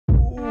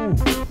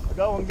I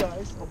got one,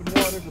 guys. Open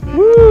waters, a big.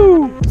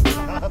 Woo!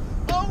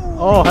 Oh!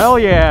 Oh, hell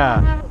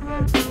yeah!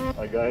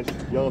 Alright, guys.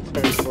 Yellow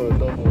turns for a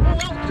double.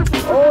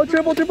 Oh,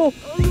 triple, triple!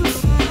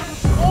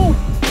 Oh!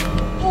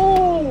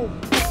 Oh!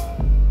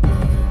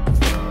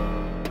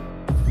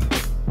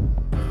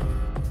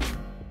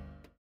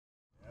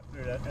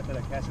 After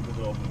that cast, it goes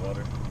to open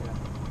water.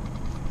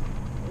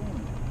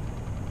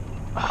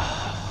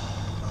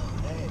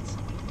 Hey,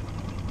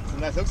 it's a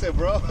nice hook set,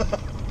 bro.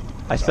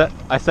 I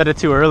set it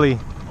too early.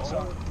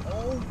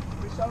 Oh,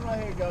 fish on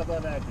right here, guys,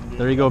 on action, dude.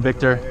 There you go,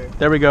 Victor. Right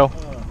there we go.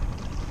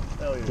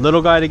 Hell yeah.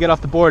 Little guy to get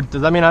off the board.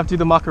 Does that mean I have to do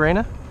the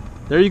Macarena?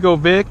 There you go,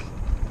 Vic.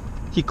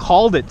 He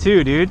called it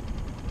too, dude.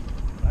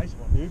 Nice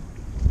one, dude.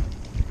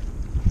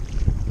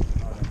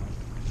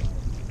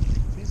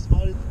 He's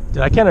spotted.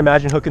 Dude, I can't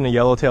imagine hooking a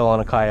yellowtail on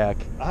a kayak.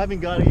 I haven't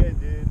got it yet,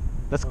 dude.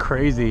 That's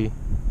crazy.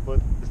 But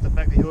it's the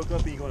fact that you hook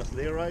up and you go on a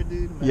sleigh ride,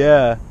 dude. Man.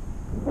 Yeah.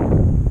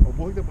 Oh,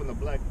 we hooked up on the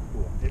black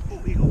pool. It's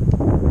illegal.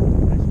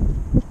 Nice.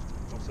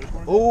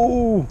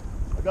 Oh.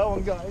 I got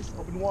one, guys.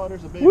 Open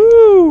waters, a baby.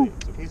 Woo!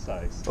 It's okay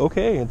size.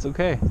 Okay, it's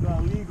okay. It's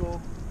not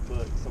legal,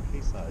 but it's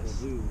okay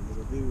size.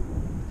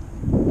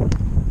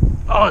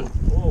 On.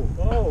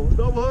 Oh,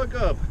 double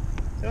hookup.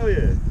 Hell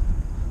yeah.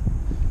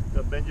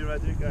 Got Benji right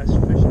there, guys.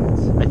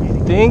 Fishing. I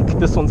think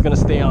this one's gonna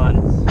stay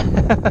on.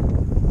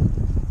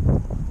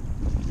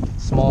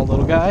 Small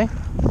little guy.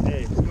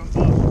 Hey, skunk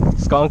off.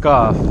 Skunk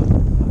off.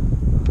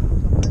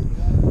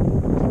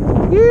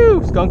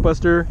 Woo! Skunk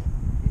buster.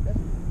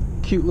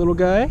 Cute little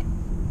guy.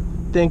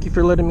 Thank you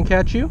for letting me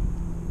catch you.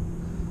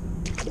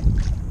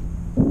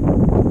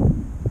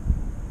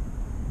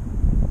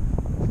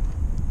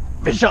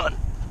 Fish on.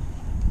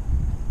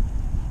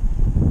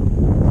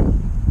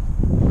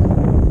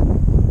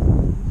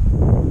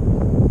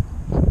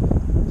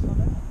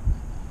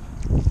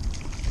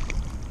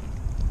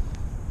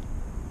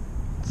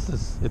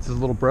 It's his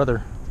little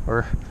brother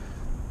or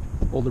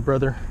older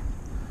brother.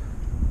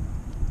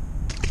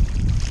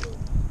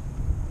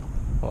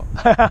 Well,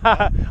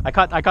 I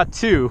caught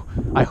two.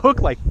 I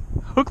hooked like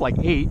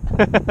 8.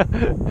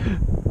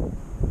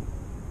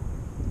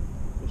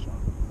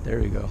 There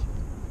we go.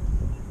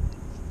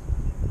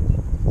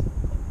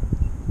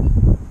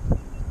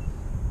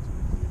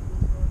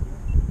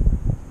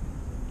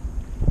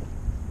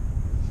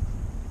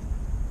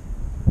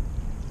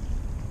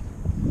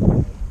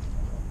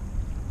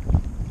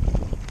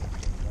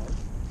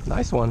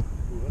 Nice one.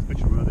 Ooh, that's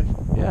picture worthy.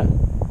 Yeah.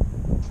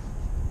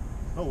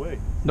 No way.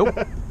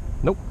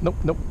 Nope.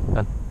 Nope.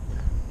 Done.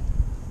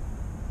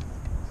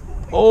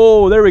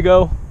 Oh, there we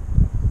go.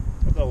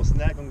 I thought it was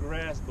snack on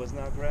grass, but it's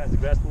not grass. The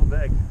grass pulled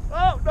back.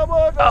 Oh, double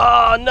hook.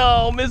 Oh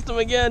no, missed him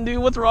again, dude.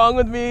 What's wrong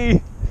with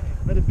me?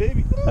 Met a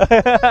baby.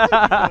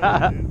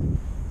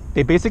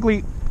 They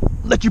basically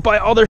let you buy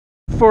all their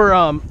for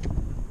That's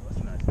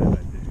not bad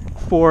right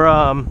there. for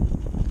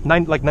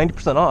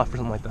 90% off or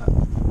something like that.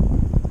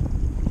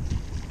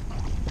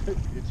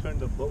 You turned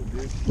the boat,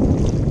 dude.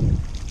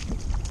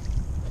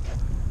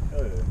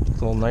 Hell yeah.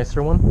 It's a little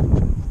nicer one.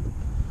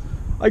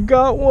 I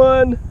got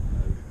one.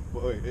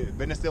 Wait,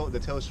 bend the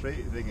tail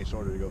straight, they get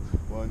shorter to go.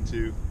 1,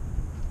 2.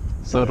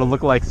 So it'll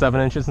look like 7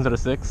 inches instead of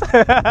 6.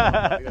 I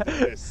got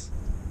this.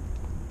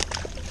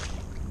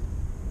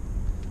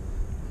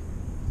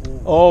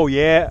 Oh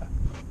yeah.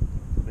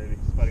 Baby,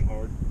 it's fighting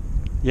hard.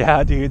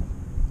 Yeah, dude.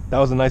 That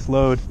was a nice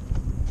load.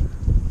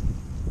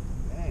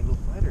 Dang, a little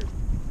fighter.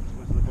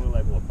 Must look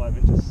like, what, 5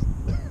 inches?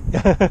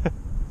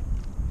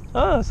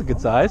 Oh, that's a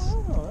good size.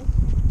 Oh,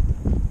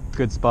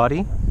 Good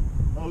spotty.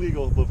 not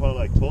legal, but probably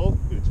like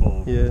 12? Maybe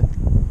 12. Yeah.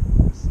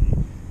 Let's see.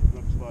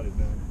 Look spotted,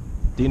 man.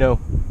 Dino.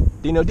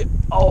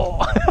 Oh!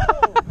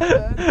 Oh,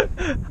 man.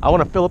 I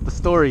want to fill up the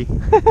story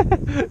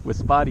with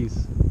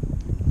spotties.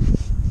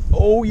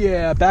 Oh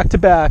yeah, back to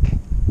back.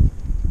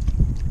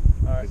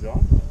 Alright, is it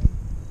on?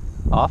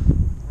 Off. Oh,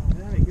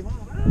 man, get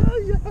on.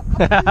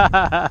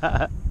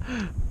 Ah, yeah.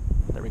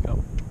 There we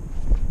go.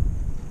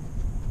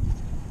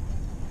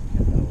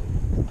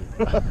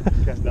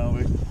 Cast down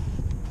way.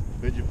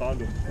 Bet you found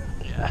him.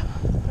 Yeah.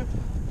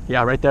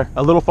 Yeah, right there.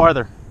 A little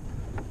farther.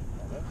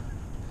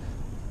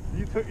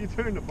 You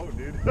turned the boat,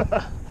 dude.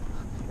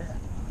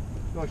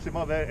 No shit,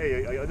 my bad.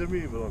 Hey, I didn't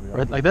mean below me.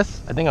 Right like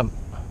this? I think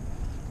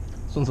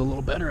this one's a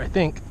little better, I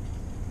think.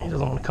 He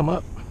doesn't want to come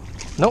up.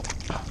 Nope.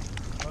 Oh,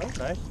 that's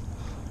nice.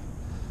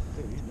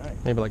 Dude, he's nice.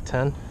 Maybe like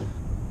 10.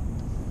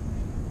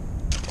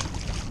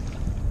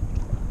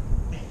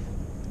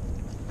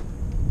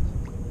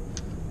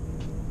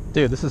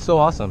 Dude, this is so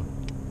awesome.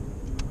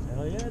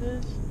 Hell yeah, it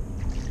is.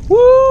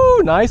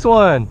 Woo! Nice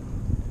one.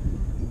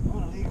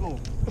 Not illegal.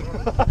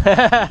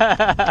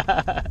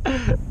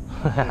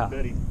 Wow.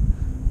 Betty.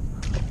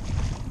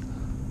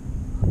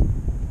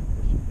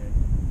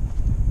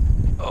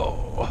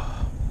 Oh.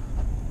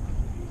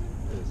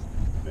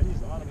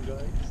 Benny's on him,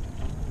 guys.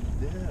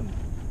 Damn.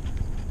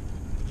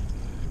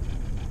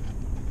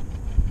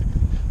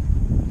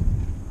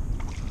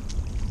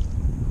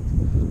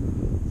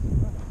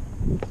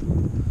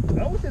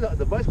 I would say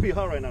the bite's pretty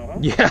hot right now, huh?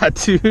 Yeah,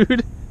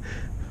 dude.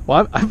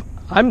 Well,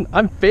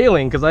 I'm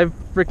failing because I've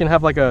freaking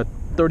have like a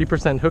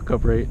 30%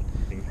 hookup rate.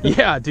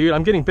 Yeah, dude,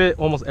 I'm getting bit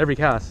almost every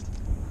cast.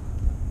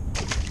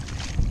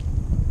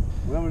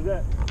 What number is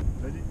that?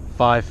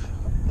 5.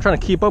 I'm trying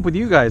to keep up with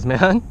you guys,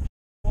 man.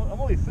 Well, I'm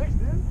only 6,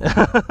 dude. I'm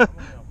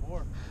only on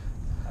 4.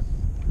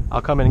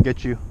 I'll come in and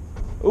get you.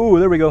 Ooh,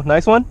 there we go.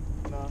 Nice one?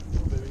 Nah,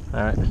 baby.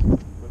 All right. But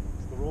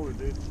it's the roller,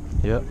 dude.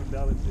 Yep.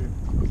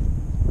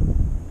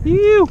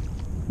 You.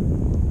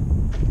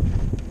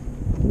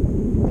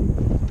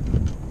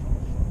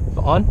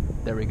 On?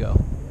 There we go.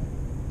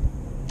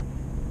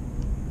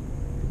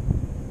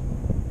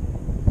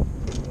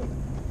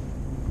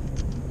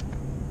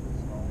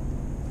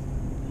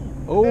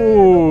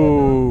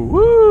 Oh,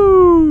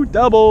 woo!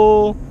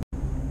 Double!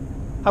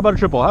 How about a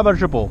triple? How about a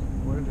triple?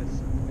 What is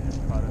this? We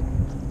just caught it.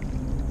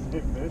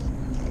 Big fish.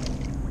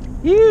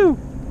 You!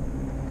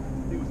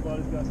 I think we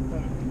spotted this guy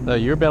sometime. So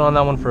you've been on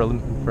that one for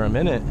a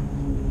minute.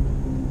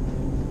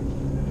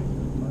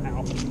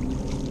 Ow.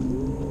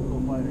 Go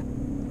fighter.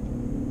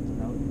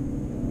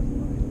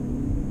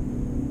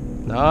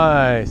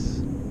 Nice.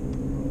 That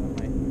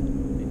might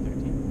be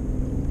 13.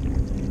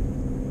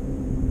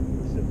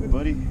 Sit, good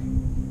buddy.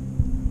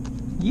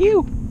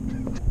 You!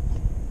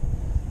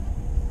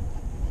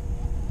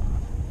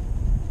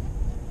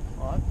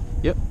 On?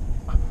 Yep.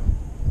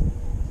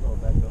 So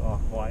back to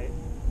quiet.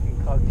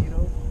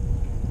 Incognito.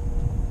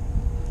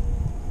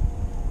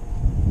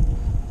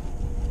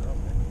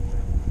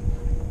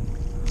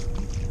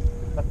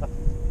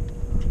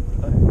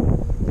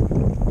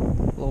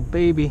 Little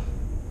baby.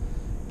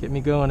 Get me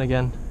going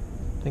again.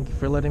 Thank you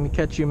for letting me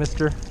catch you,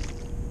 mister.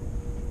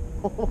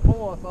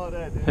 Oh, I saw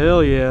that, dude.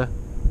 Hell yeah.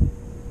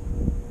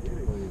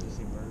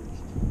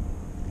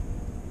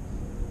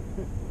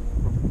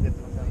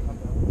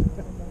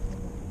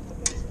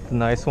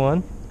 Nice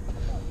one.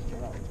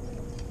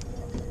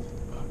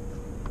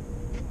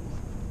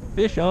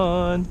 Fish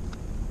on.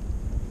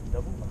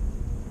 Double.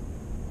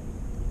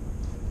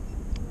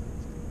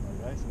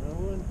 Alright, another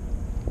one.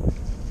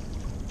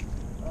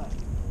 Ah.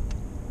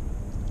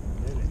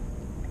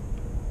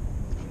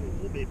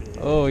 Baby.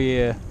 Oh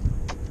yeah.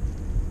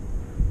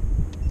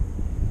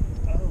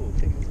 Oh,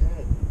 kick his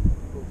head.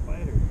 Go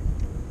fighter.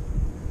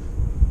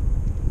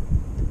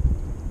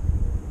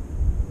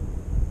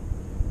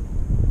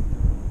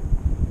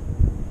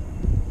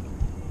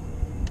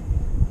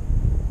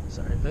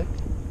 Sorry, Vic.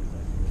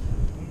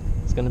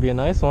 It's gonna be a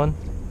nice one.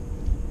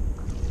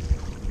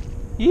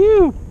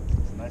 You!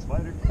 It's a nice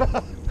fighter.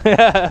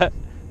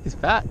 He's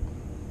fat.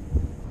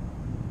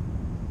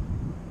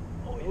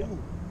 Oh, yeah.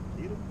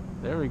 Eat him.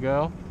 There we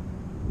go.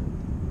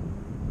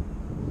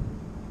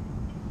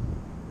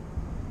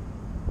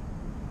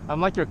 I'm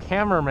like your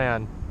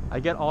cameraman. I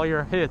get all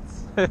your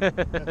hits.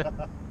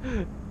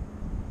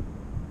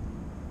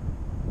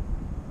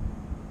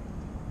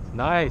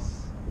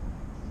 Nice.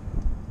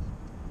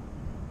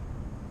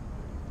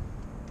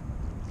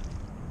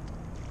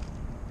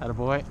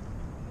 Attaboy.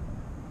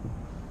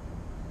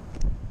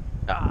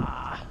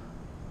 Ah.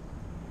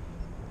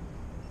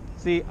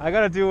 See, I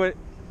gotta do it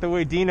the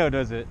way Dino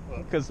does it,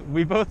 because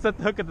we both set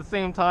the hook at the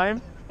same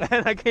time,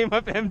 and I came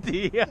up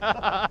empty.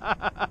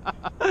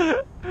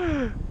 I'm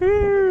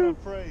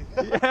afraid.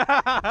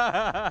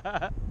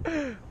 Yeah.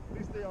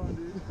 Please stay on,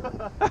 dude.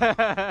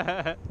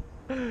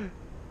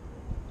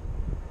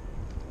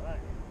 Right.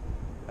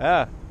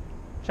 Ah,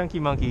 chunky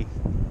monkey.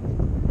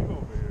 We go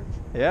over here.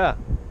 Yeah.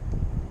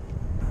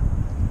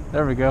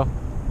 There we go.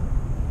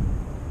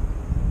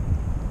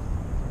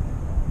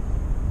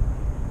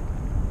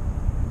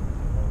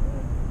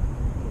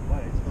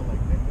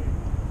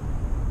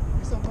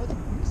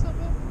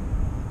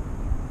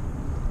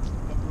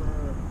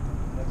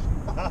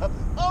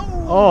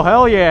 Oh,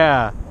 hell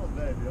yeah. That was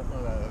bad, dude. I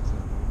saw that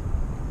accident,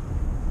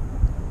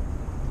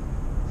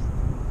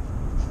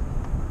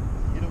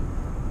 dude. Get him.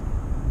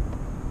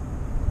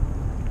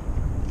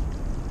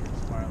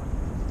 Smiling.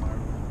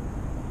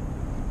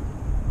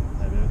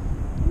 Hey, man.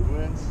 Who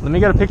wins? Let me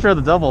get a picture of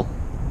the double.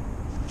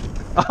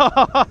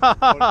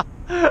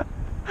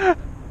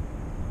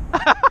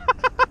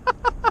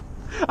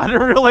 I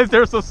didn't realize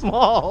they're so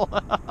small.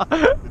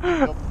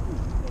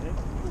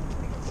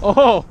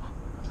 Oh,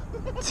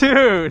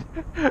 dude.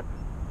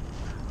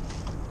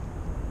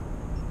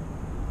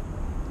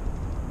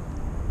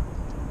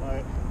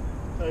 Alright.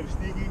 Kind of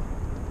sneaky.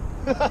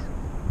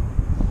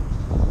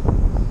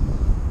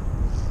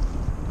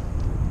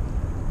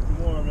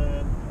 More,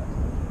 man.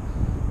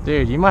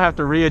 Dude, you might have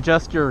to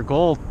readjust your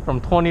goal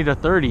from 20 to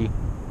 30. You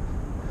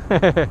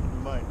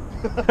might.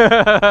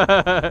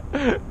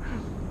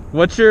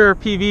 What's your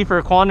PV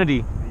for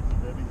quantity?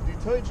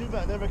 Dude, tell you the truth,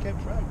 I never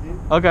kept track, dude.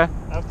 Okay.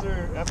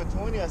 After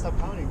 20, I stopped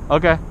counting.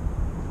 Okay.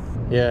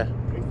 Yeah.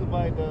 I used to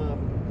buy the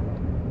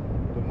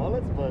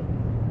mullets, but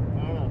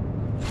I don't know.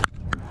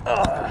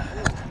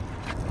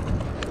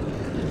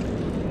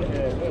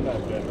 Yeah, they're not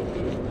bad,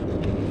 dude.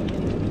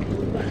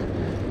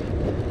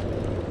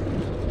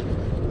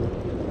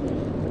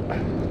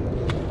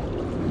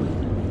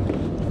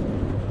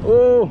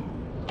 Oh.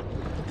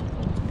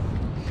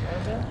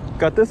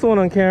 Got this one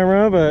on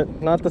camera,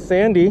 but not the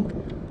Sandy.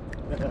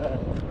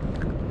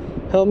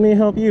 Help me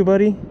help you,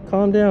 buddy.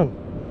 Calm down.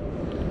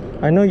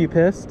 I know you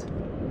pissed.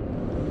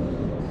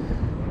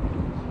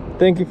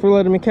 Thank you for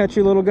letting me catch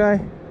you, little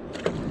guy.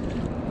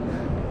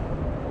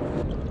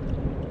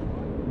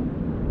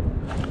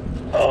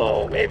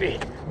 Oh, maybe.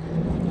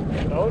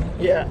 No?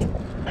 Yeah.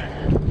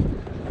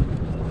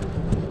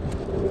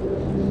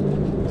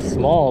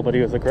 Small, but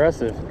he was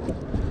aggressive.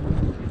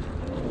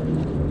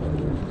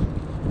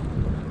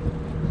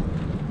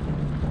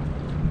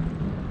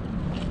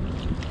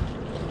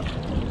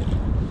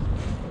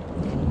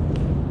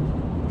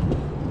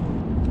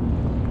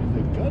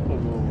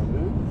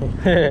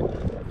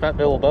 Fat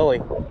little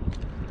belly.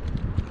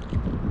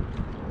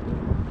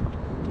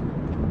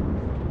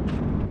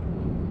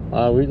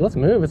 Let's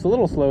move. It's a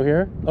little slow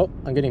here. Oh,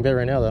 I'm getting bit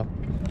right now though.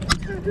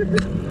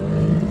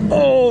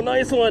 Oh,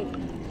 nice one.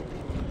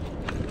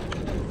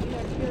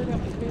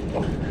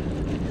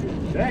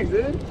 Thanks,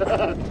 dude.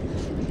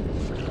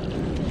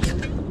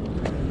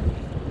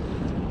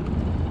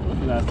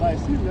 That's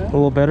nice too, man. A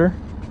little better.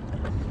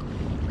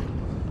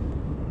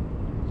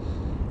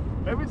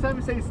 Every time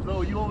you say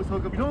slow, you always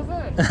hook up. You know what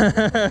I'm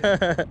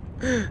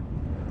saying?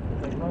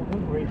 Like, no,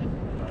 good great.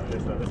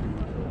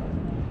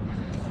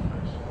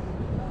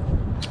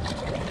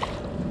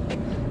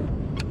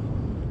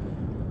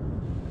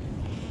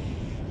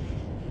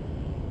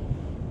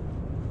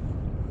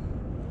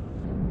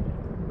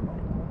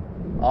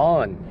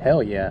 On.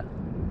 Hell yeah.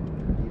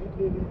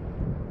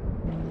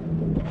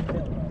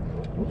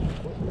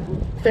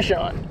 Fish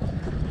on.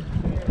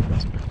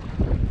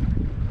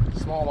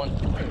 Small one.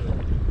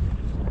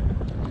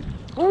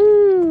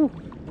 Woo!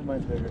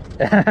 Mine's bigger.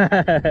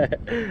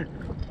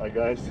 Alright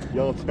guys,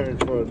 y'all turn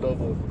for a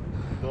double.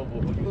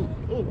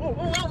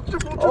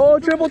 Oh,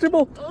 triple.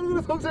 Oh,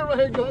 this hook's in my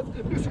head, guys.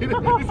 You see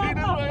this? You see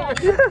this right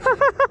here?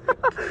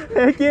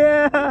 Heck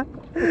yeah!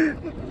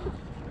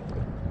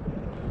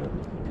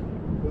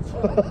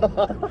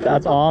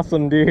 That's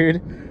awesome,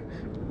 dude.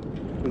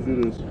 Let's do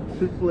this.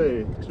 Triple.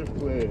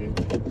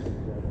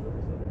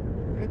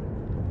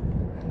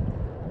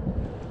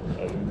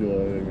 I'm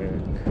doing it, man.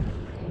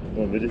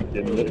 Come on, midget,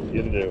 get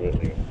in there with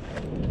me.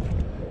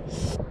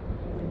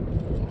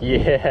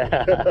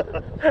 Yeah.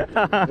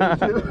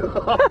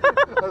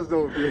 That's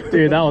dope, dude.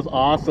 Dude, that was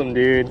awesome,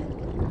 dude.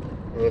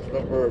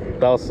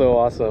 That was so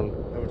awesome.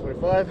 Number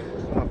 25.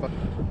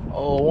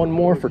 Oh, one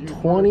more for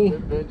 20.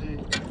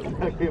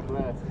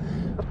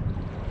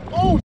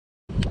 Oh!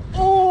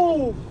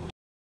 Oh!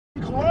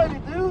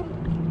 Collided, dude!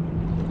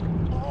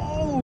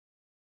 Oh!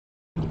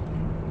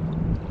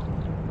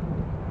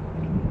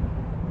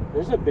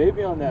 There's a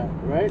baby on that,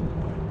 right?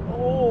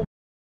 Oh!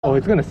 Oh,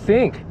 it's gonna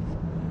sink.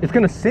 It's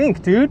gonna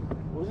sink, dude.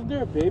 Wasn't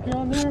there a baby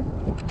on there?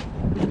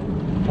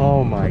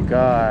 Oh my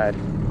god.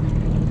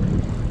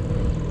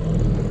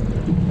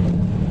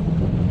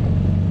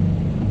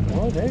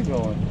 Where are they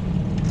going?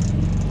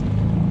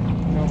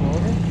 No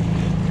motor?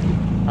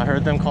 I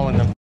heard them calling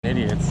them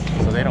idiots,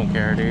 so they don't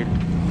care, dude.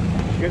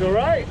 You guys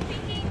alright?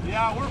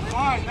 Yeah, we're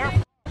fine. They're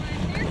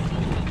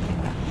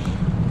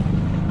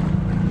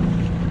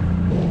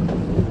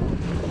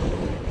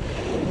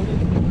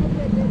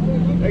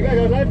Hey guys,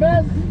 got a life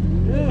vest?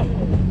 Yeah.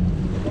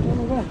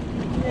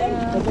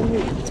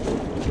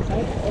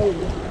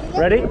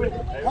 Ready? Hey,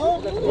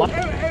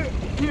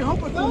 can you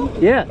help us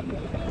out? Yeah.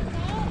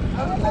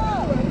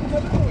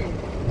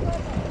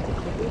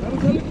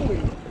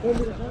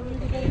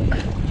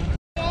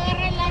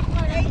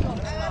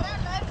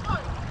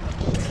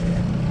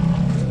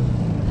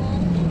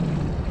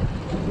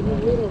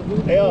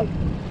 Hey,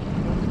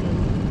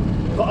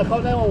 I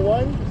called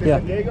 911 to Yeah.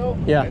 San Diego.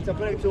 Yeah. And to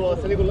put it to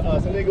San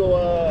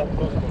Diego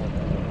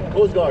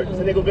Coast Guard,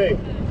 San Diego Bay.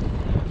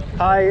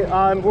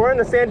 Hi, we're in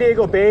the San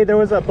Diego Bay. There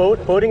was a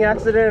boating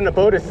accident and the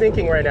boat is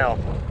sinking right now.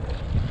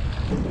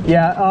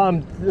 Yeah,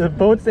 the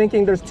boat's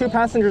sinking. There's 2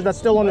 passengers that's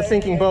still on the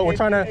sinking boat. We're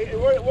trying to...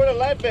 We're the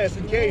life vest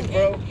in case,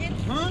 bro.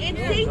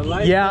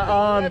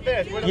 Yeah,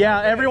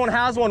 yeah, everyone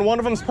has one. One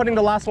of them's putting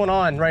the last one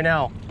on right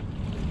now.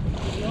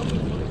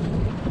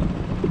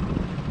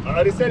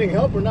 Are they sending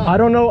help or not? I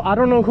don't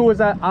know who was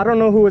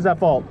at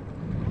fault.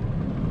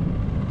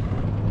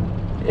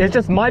 It's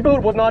just my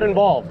boat was not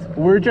involved.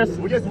 We're just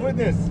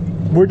witnesses.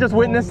 We're just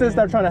witnesses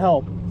that are trying to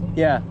help.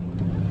 Yeah.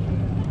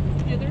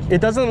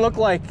 It doesn't look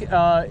like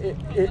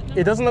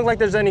it doesn't look like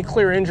there's any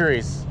clear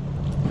injuries.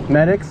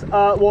 Medics?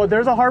 Well,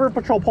 there's a harbor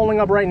patrol pulling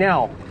up right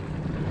now.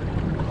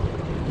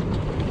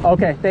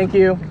 Okay, thank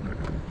you.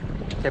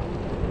 Okay.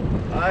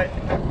 All right.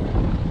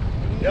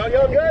 Y'all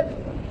good?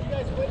 You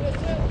guys witness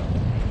it?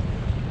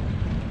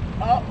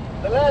 Oh,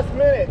 the last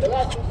minute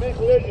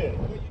collision.